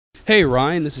Hey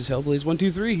Ryan, this is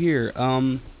Hellblaze123 here.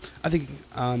 I think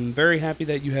I'm very happy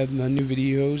that you have new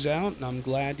videos out, and I'm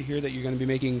glad to hear that you're going to be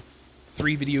making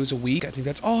 3 videos a week. I think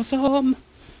that's awesome.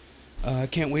 I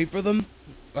can't wait for them.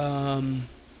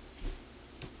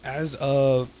 As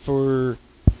for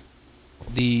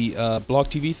the blog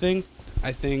TV thing,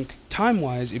 I think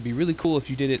time-wise it'd be really cool if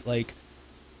you did it like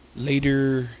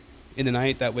later in the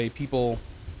night. That way, people,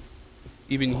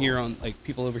 even here on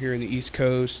people over here in the East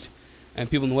Coast. And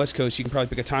people in the West Coast, you can probably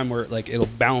pick a time where it'll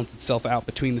balance itself out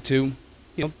between the two.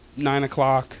 9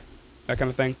 o'clock, that kind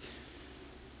of thing.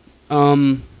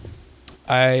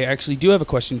 I actually do have a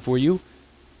question for you.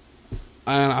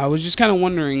 And I was just kind of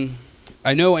wondering,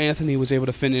 I know Anthony was able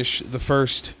to finish the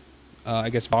first,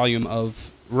 volume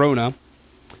of Rona.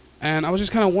 And I was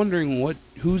just kind of wondering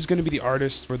who's going to be the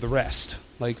artist for the rest?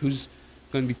 Like, who's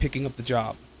going to be picking up the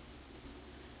job?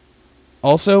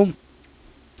 Also,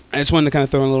 I just wanted to kind of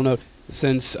throw in a little note.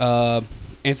 Since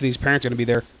Anthony's parents are going to be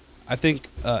there, I think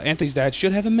Anthony's dad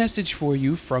should have a message for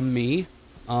you from me.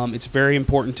 It's very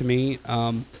important to me.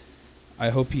 I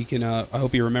hope he can. I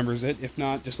hope he remembers it. If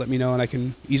not, just let me know, and I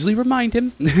can easily remind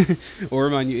him or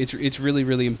remind you. It's really,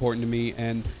 really important to me,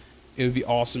 and it would be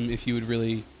awesome if you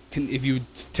would if you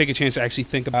would take a chance to actually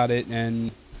think about it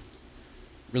and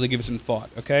really give it some thought.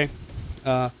 Okay.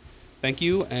 Thank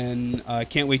you, and I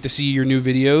can't wait to see your new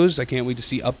videos. I can't wait to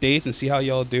see updates and see how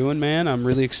y'all doing, man. I'm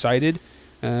really excited,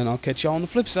 and I'll catch y'all on the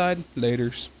flip side.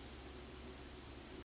 Laters.